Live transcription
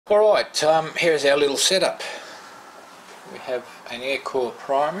Alright, here's our little setup. We have an air core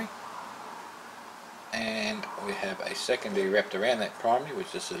primary and we have a secondary wrapped around that primary,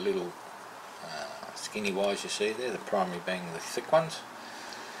 which is a little skinny wires you see there, the primary being the thick ones.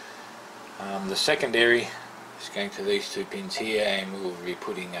 The secondary is going to these two pins here, and we will be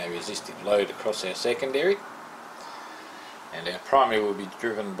putting a resistive load across our secondary, and our primary will be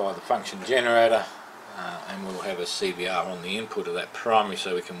driven by the function generator, and we'll have a CVR on the input of that primary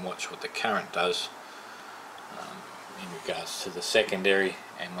so we can watch what the current does in regards to the secondary,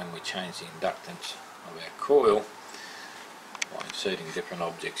 and when we change the inductance of our coil by inserting different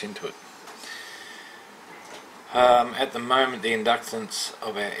objects into it. At the moment the inductance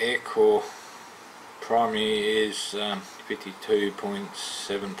of our air core primary is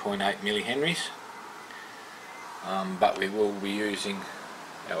 52.7.8 millihenries, but we will be using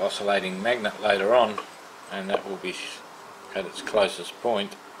our oscillating magnet later on, and that will be at its closest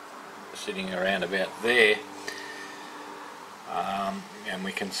point, sitting around about there, and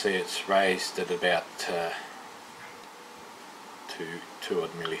we can see it's raised at about 2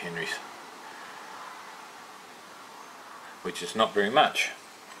 odd millihenries, which is not very much,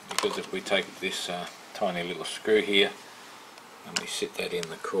 because if we take this tiny little screw here and we sit that in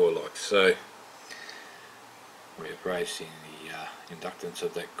the core like so, we have raised the inductance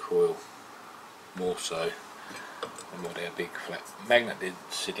of that coil more so than what our big flat magnet did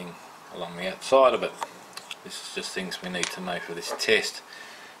sitting along the outside of it. This is just things we need to know for this test.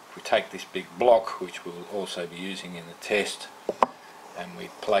 If we take this big block, which we will also be using in the test, and we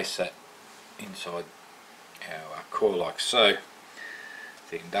place that inside our core like so,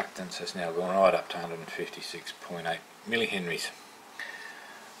 the inductance has now gone right up to 156.8 millihenries.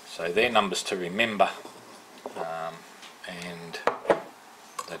 So they're numbers to remember, and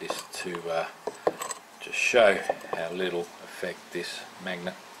that is to just show how little effect this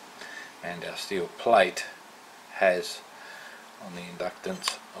magnet and our steel plate has on the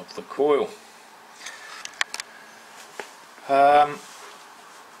inductance of the coil.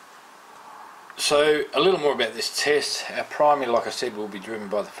 So a little more about this test. Our primary, like I said, will be driven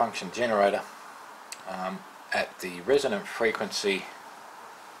by the function generator at the resonant frequency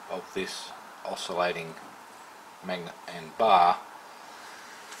of this oscillating magnet and bar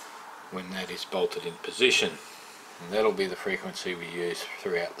when that is bolted in position, and that'll be the frequency we use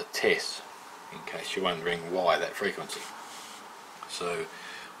throughout the test, in case you're wondering why that frequency. So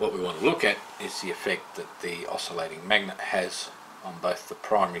what we want to look at is the effect that the oscillating magnet has on both the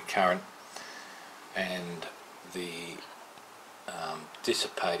primary current and the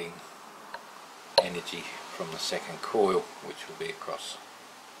dissipating energy from the second coil, which will be across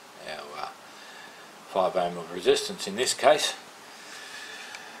our 5 ohm of resistance in this case,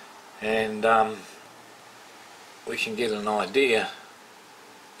 and we can get an idea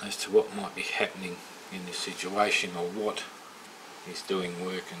as to what might be happening in this situation, or what is doing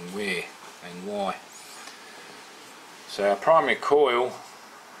work and where and why. So our primary coil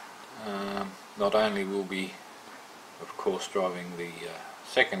not only will be of course driving the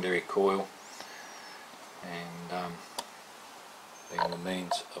secondary coil and being the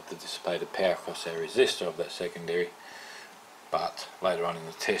means of the dissipated power across our resistor of that secondary, but later on in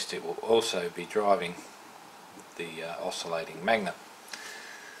the test it will also be driving the oscillating magnet.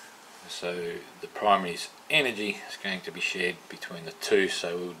 So the primary's energy is going to be shared between the two,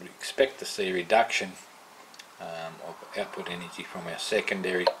 so we would expect to see a reduction of output energy from our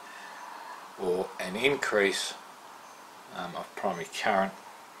secondary, or an increase of primary current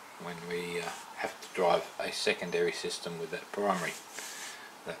when we have to drive a secondary system with that primary,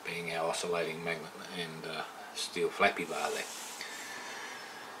 that being our oscillating magnet and steel flappy bar there.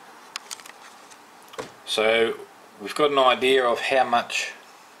 So we've got an idea of how much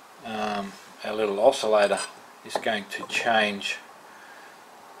our little oscillator is going to change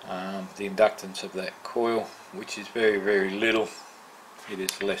the inductance of that coil, which is very, very little. It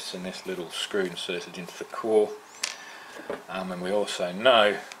is less than this little screw inserted into the core, and we also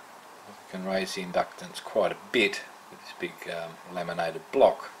know we can raise the inductance quite a bit with this big laminated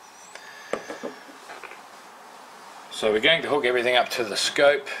block. So we're going to hook everything up to the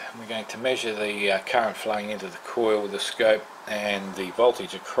scope, and we're going to measure the current flowing into the coil with the scope, and the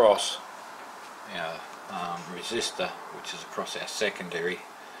voltage across our resistor, which is across our secondary,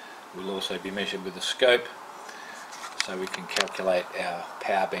 will also be measured with the scope, so we can calculate our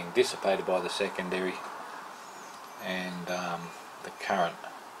power being dissipated by the secondary and the current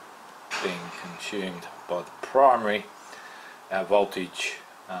being consumed by the primary. Our voltage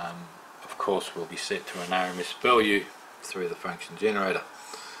of course will be set to an RMS value through the function generator.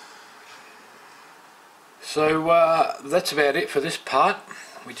 So that's about it for this part.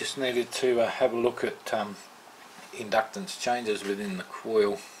 We just needed to have a look at inductance changes within the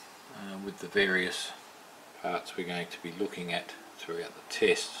coil with the various parts we're going to be looking at throughout the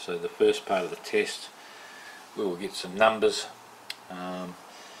test. So the first part of the test, we will get some numbers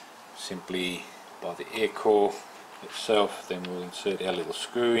simply by the air core itself. Then we'll insert our little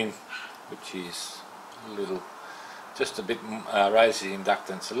screw in, which is a little, just a bit, raises the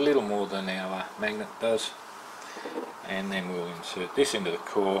inductance a little more than our magnet does, and then we'll insert this into the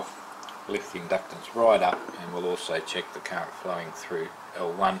core, lift the inductance right up, and we'll also check the current flowing through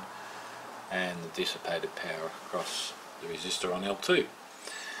L1 and the dissipated power across the resistor on L2.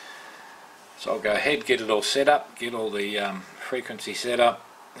 So I'll go ahead, get it all set up, get all the frequency set up,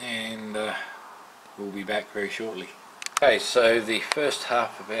 and we'll be back very shortly. Okay, so the first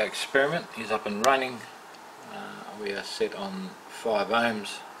half of our experiment is up and running. We are set on 5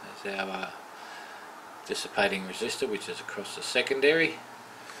 ohms as our dissipating resistor, which is across the secondary.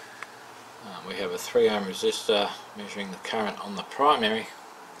 We have a 3 ohm resistor measuring the current on the primary,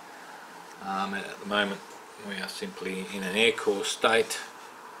 and at the moment we are simply in an air core state,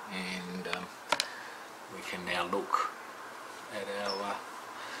 and we can now look at our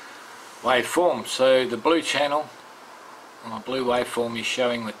waveform. So the blue channel on the blue waveform is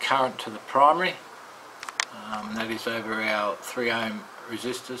showing the current to the primary, and that is over our 3 ohm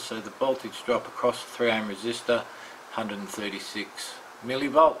resistors. So the voltage drop across the 3 ohm resistor, 136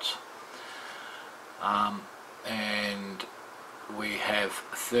 millivolts, and we have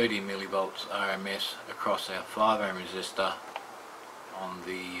 30 millivolts RMS across our 5 ohm resistor on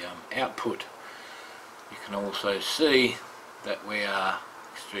the output. You can also see that we are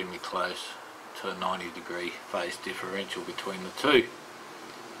extremely close to a 90-degree phase differential between the two.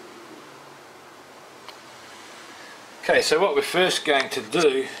 Okay, so what we're first going to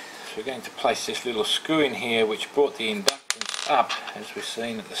do is we're going to place this little screw in here, which brought the inductance up, as we've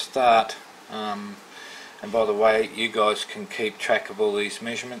seen at the start. And by the way, you guys can keep track of all these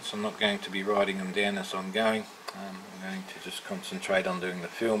measurements. I'm not going to be writing them down as I'm going. I'm going to just concentrate on doing the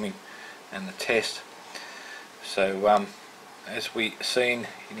filming and the test. So as we seen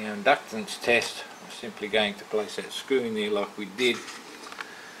in our inductance test, I'm simply going to place that screw in there like we did,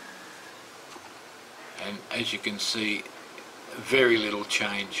 and as you can see, very little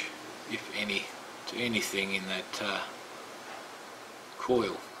change, if any, to anything in that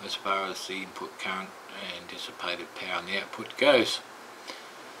coil as far as the input current and dissipated power on the output goes.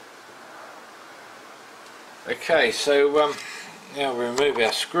 Okay, so now we remove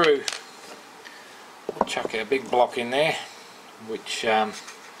our screw. We'll chuck our big block in there, which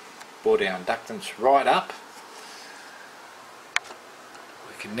brought our inductance right up.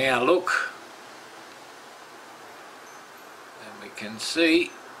 We can now look, and we can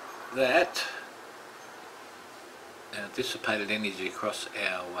see that our dissipated energy across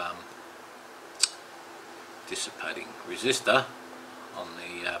our dissipating resistor on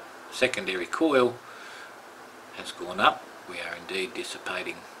the secondary coil has gone up. We are indeed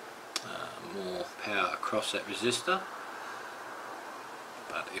dissipating more power across that resistor,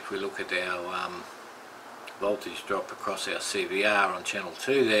 but if we look at our voltage drop across our CVR on channel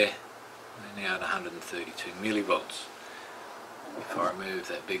 2 there, we're now at 132 millivolts. If I remove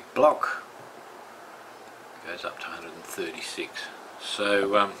that big block, it goes up to 136.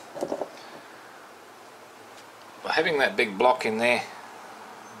 So by having that big block in there,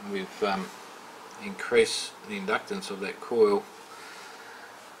 we've increased the inductance of that coil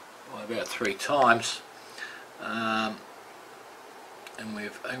by about 3 times, and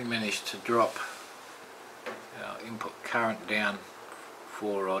we've only managed to drop our input current down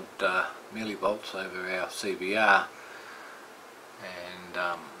 4 odd millivolts over our CVR,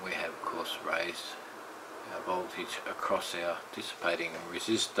 and we have of course raised our voltage across our dissipating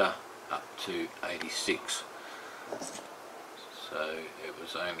resistor up to 86. So it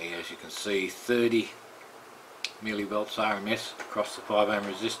was only, as you can see, 30 millivolts RMS across the 5 ohm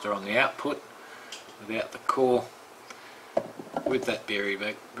resistor on the output without the core. With that very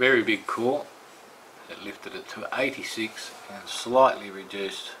big core, it lifted it to 86 and slightly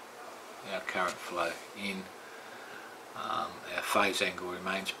reduced our current flow in. Our phase angle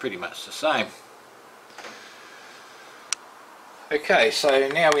remains pretty much the same. Okay, so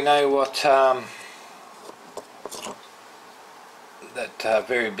now we know what that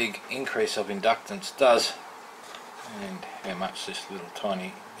very big increase of inductance does, and how much this little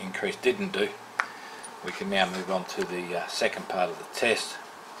tiny increase didn't do. We can now move on to the second part of the test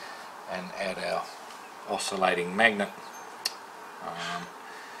and add our oscillating magnet,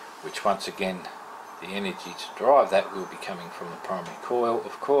 which once again the energy to drive that will be coming from the primary coil,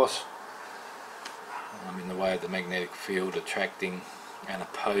 of course. in the way of the magnetic field attracting and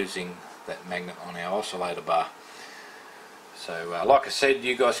opposing that magnet on our oscillator bar. So like I said,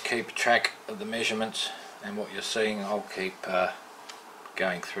 you guys keep track of the measurements and what you're seeing. I'll keep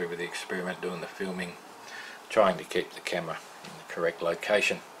going through with the experiment, doing the filming, trying to keep the camera in the correct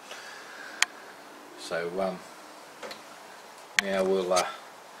location. So now we'll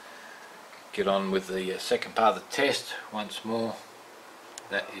get on with the second part of the test once more.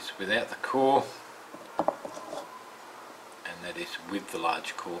 That is without the core, and that is with the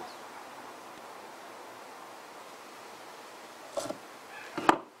large core.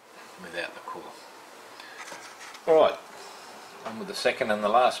 Without the core. Alright, on with the second and the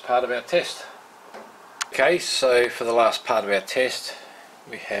last part of our test. Okay, so for the last part of our test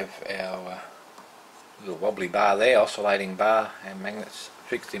we have our little wobbly bar there, oscillating bar, and magnets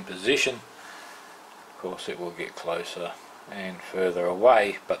fixed in position. Of course it will get closer and further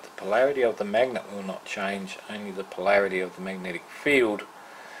away, but the polarity of the magnet will not change, only the polarity of the magnetic field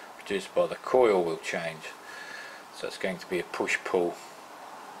produced by the coil will change. So it's going to be a push-pull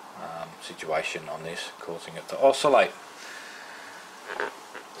situation on this, causing it to oscillate.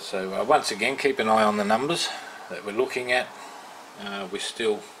 So once again, keep an eye on the numbers that we're looking at. We're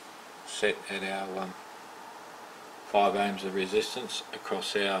still set at our 5 ohms of resistance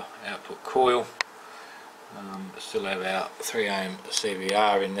across our output coil. Still have our 3 ohm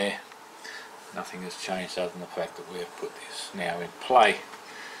CVR in there. Nothing has changed other than the fact that we have put this now in play.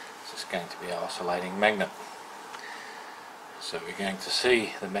 So it's going to be an oscillating magnet. So we're going to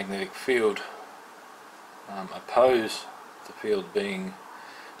see the magnetic field oppose the field being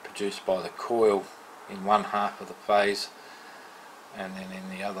produced by the coil in one half of the phase, and then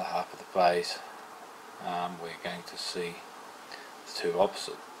in the other half of the phase we're going to see the two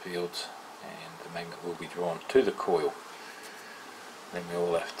opposite fields, and the magnet will be drawn to the coil. Then we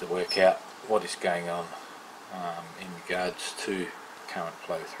all have to work out what is going on in regards to current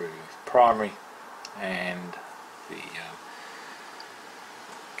flow through the primary and the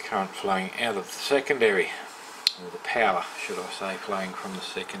current flowing out of the secondary, or the power, should I say, flowing from the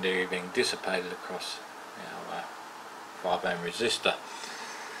secondary being dissipated across our 5 ohm resistor.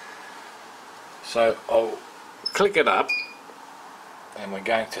 So I'll click it up, and we're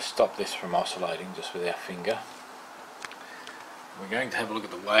going to stop this from oscillating just with our finger. We're going to have a look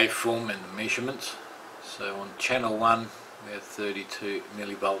at the waveform and the measurements. So on channel 1 we have 32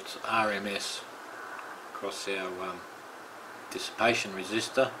 millivolts RMS across our dissipation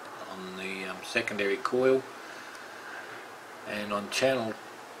resistor on the secondary coil, and on channel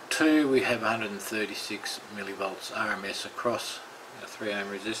 2 we have 136 millivolts RMS across our 3 ohm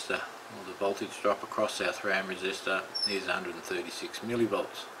resistor, or the voltage drop across our 3 ohm resistor is 136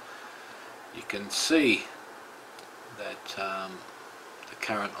 millivolts. You can see that the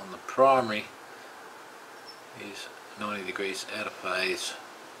current on the primary is 90 degrees out of phase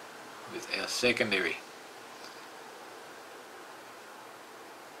with our secondary.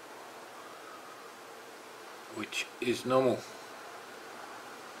 Which is normal.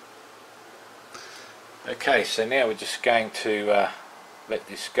 Okay, so now we're just going to let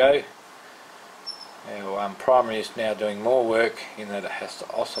this go. Our primary is now doing more work in that it has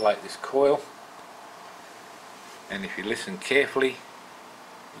to oscillate this coil, and if you listen carefully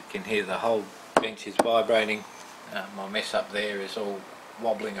you can hear the whole bench is vibrating. My mess up there is all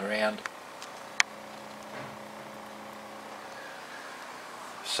wobbling around.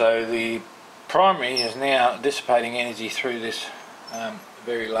 So the primary is now dissipating energy through this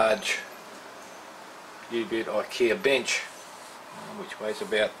very large U-bit IKEA bench, which weighs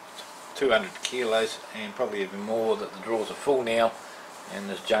about 200 kilos and probably even more, that the drawers are full now and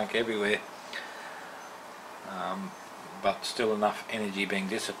there's junk everywhere, but still enough energy being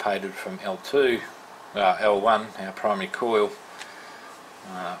dissipated from L1, our primary coil,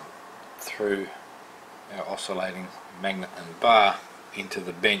 through our oscillating magnet and bar into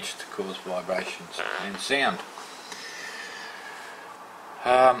the bench to cause vibrations and sound.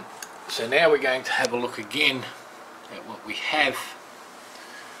 So now we're going to have a look again at what we have.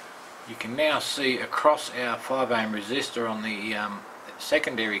 You can now see across our 5 ohm resistor on the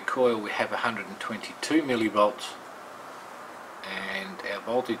secondary coil we have 122 millivolts, and our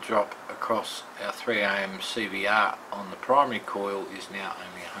voltage drop across our 3 ohm CVR on the primary coil is now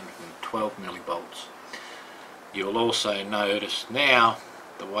only 112 millivolts. You'll also notice now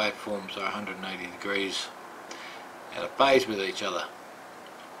the waveforms are 180 degrees out of phase with each other.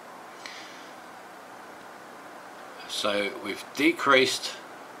 So we've decreased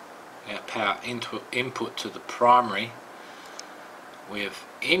our power input to the primary, we have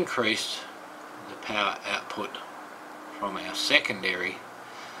increased the power output from our secondary,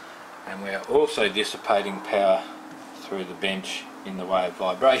 and we're also dissipating power through the bench in the way of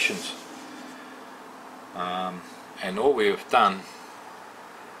vibrations. And all we have done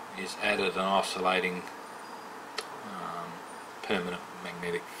is added an oscillating permanent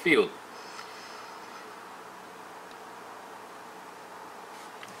magnetic field.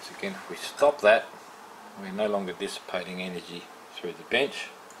 So again, if we stop that, we're no longer dissipating energy through the bench.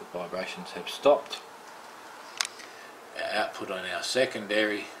 The vibrations have stopped. Our output on our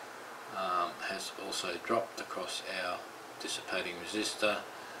secondary has also dropped across our dissipating resistor.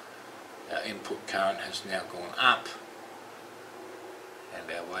 Our input current has now gone up,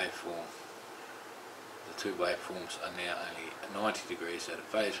 and our waveform, the two waveforms are now only 90 degrees out of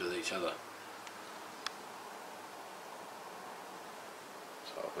phase with each other.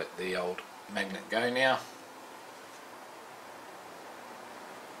 So I'll let the old magnet go now.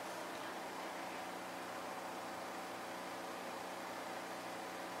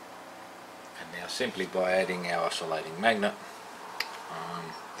 And now simply by adding our oscillating magnet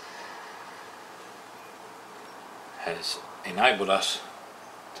has enabled us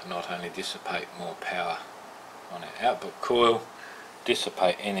to not only dissipate more power on our output coil,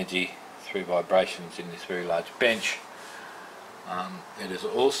 dissipate energy through vibrations in this very large bench, it has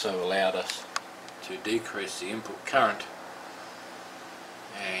also allowed us to decrease the input current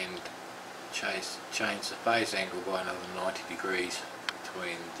and change the phase angle by another 90 degrees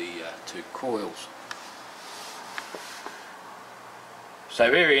between the two coils. So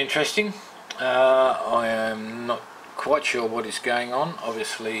very interesting. I am not quite sure what is going on.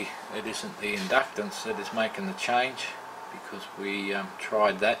 Obviously it isn't the inductance that is making the change, because we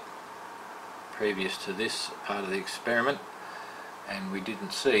tried that previous to this part of the experiment and we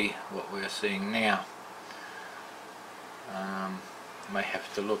didn't see what we're seeing now. May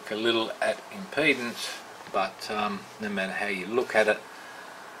have to look a little at impedance, but no matter how you look at it,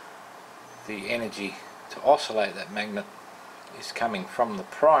 the energy to oscillate that magnet is coming from the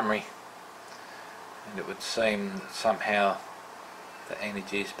primary, and it would seem that somehow the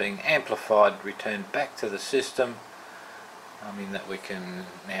energy is being amplified, returned back to the system, in that we can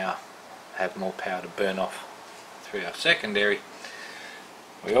now have more power to burn off through our secondary.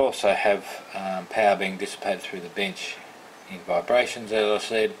 We also have power being dissipated through the bench in vibrations, as I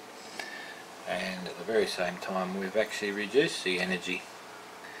said, and at the very same time we've actually reduced the energy.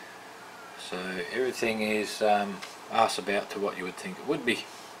 So everything is arse about to what you would think it would be.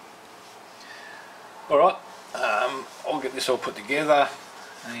 Alright, I'll get this all put together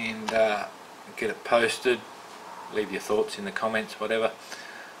and get it posted. Leave your thoughts in the comments, whatever.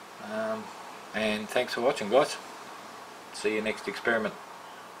 And thanks for watching, guys. See you next experiment.